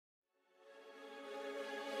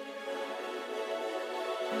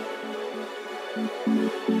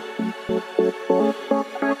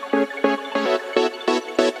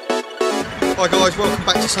Hi guys, welcome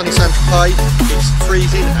back to sunny Saint-Tropez. It's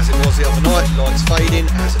freezing as it was the other night, lights fading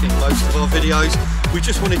as in most of our videos. We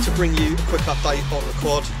just wanted to bring you a quick update on the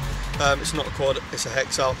quad. It's not a quad, it's a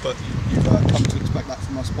Hexa, but you've come to expect that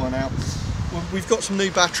from us by now. We've got some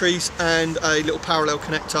new batteries and a little parallel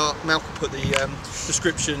connector. Malcolm put the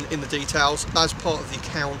description in the details. As part of the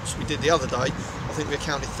accounts we did the other day, I think we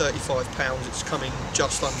accounted £35, it's coming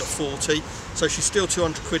just under 40. So she's still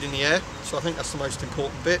 200 quid in the air, so I think that's the most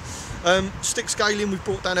important bit. Stick scaling we've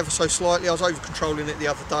brought down ever so slightly. I was over controlling it the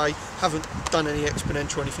other day, haven't done any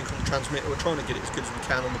exponential or anything on the transmitter. We're trying to get it as good as we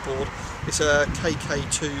can on the board. It's a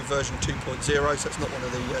KK2 version 2.0, so it's not one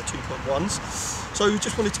of the 2.1s. So we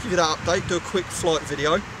just wanted to give you that update, do a quick flight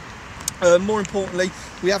video. More importantly,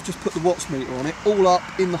 we have just put the watts meter on it, all up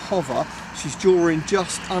in the hover. She's drawing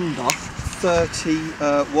just under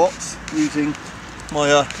 30 watts using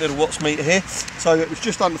my little watts meter here. So it was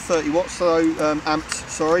just under 30 watts, so amps,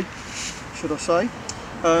 sorry, should I say.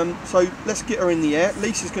 So let's get her in the air.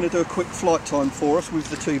 Lisa's going to do a quick flight time for us with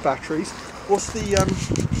the two batteries. What's the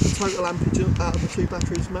total ampage out of the two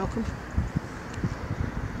batteries, Malcolm?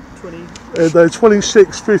 They're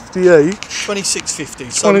 2650 each.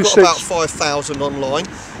 2650, so we've got about 5,000 online.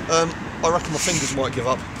 I reckon my fingers might give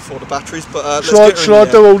up before the batteries, but let's get her in the air. Shall I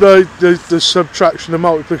do all the subtraction and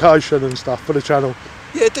multiplication and stuff for the channel?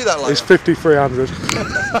 Yeah, do that later. It's 5,300. Okay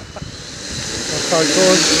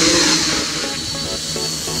guys.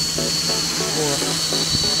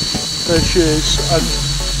 There she is, and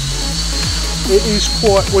it is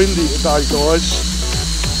quite windy today guys.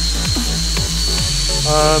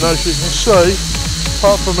 And as you can see,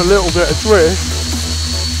 apart from a little bit of drift,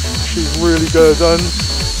 she's really good. And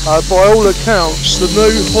by all accounts, the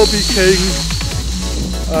new Hobby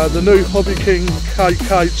King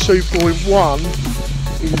KK 2.1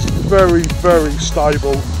 is very, very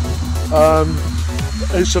stable.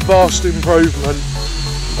 It's a vast improvement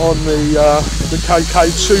on the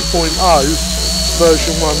KK 2.0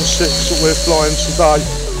 version 1.6 that we're flying today.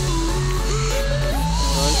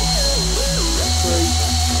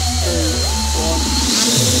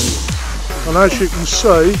 And as you can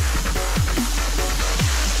see,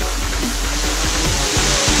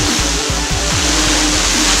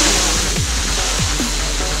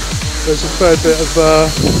 there's a fair bit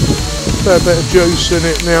of juice in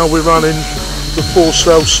it now. We're running the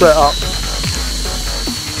 4-cell setup.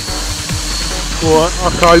 Right,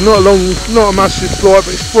 okay, not a massive flight,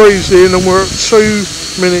 but it's freezing, and we're at 2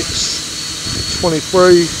 minutes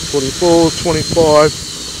 23, 24, 25.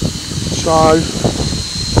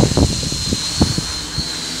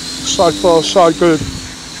 So far so good.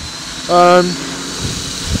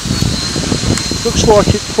 Looks like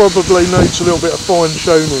it probably needs a little bit of fine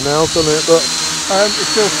tuning now, doesn't it? But it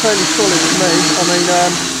feels fairly solid to me. I mean,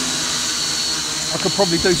 I could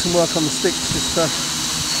probably do some work on the sticks just to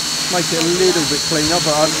make it a little bit cleaner,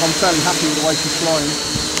 but I'm fairly happy with the way she's flying.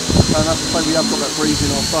 And as I say, we have got that breeze in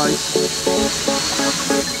our face.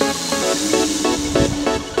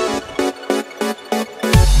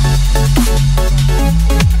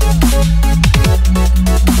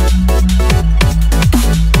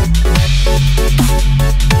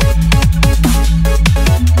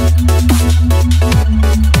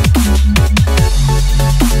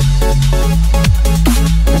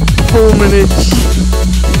 4 minutes,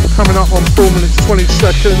 coming up on 4 minutes 20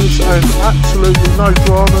 seconds, and absolutely no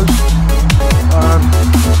dramas.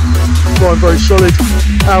 Flying very solid.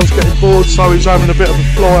 Al's getting bored, so he's having a bit of a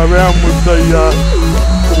fly around with the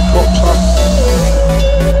copter.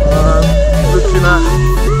 Looking at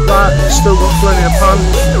that, it's still got plenty of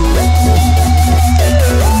punch.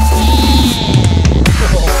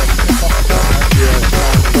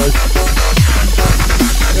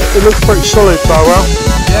 It looks pretty solid though, Al.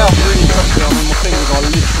 Yeah, I'm really impressed with it. I mean, my fingers are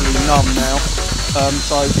literally numb now.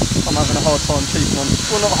 So I'm having a hard time keeping on,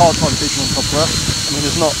 well, not a hard time keeping on top of her. I mean,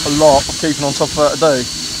 there's not a lot of keeping on top of her to do.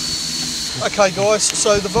 Okay guys,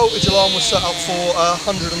 so the voltage alarm was set up for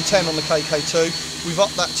 110 on the KK2. We've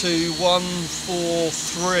upped that to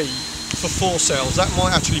 143 for 4 cells. That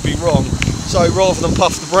might actually be wrong. So rather than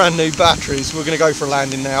puff the brand new batteries, we're going to go for a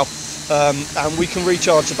landing now. And we can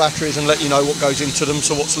recharge the batteries and let you know what goes into them,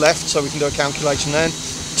 so what's left, so we can do a calculation then.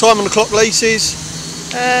 Time on the clock, Lise, is?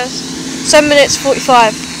 7 minutes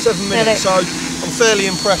 45. 7 minutes, so I'm fairly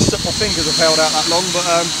impressed that my fingers have held out that long, but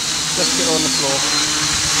let's get her on the floor.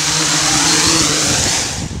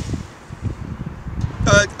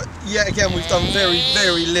 Yeah, again, we've done very,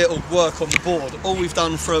 very little work on the board. All we've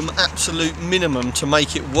done from absolute minimum to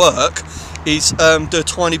make it work is do a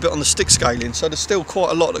tiny bit on the stick scaling, so there's still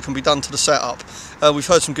quite a lot that can be done to the setup. We've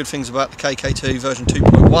heard some good things about the KK2 version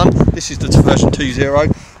 2.1, this is the version 2.0,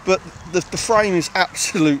 but the frame is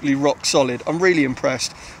absolutely rock solid. I'm really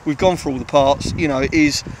impressed. We've gone through all the parts. You know, it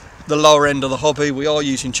is the lower end of the hobby. We are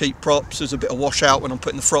using cheap props. There's a bit of washout when I'm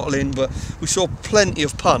putting the throttle in, but we saw plenty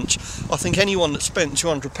of punch. I think anyone that spent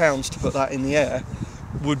 £200 to put that in the air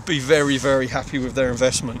would be very, very happy with their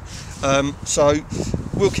investment. So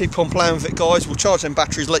we'll keep on playing with it, guys. We'll charge them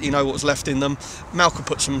batteries, let you know what's left in them. Malcolm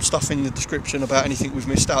put some stuff in the description about anything we've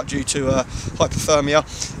missed out due to hypothermia,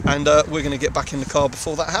 and we're going to get back in the car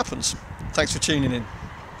before that happens. Thanks for tuning in.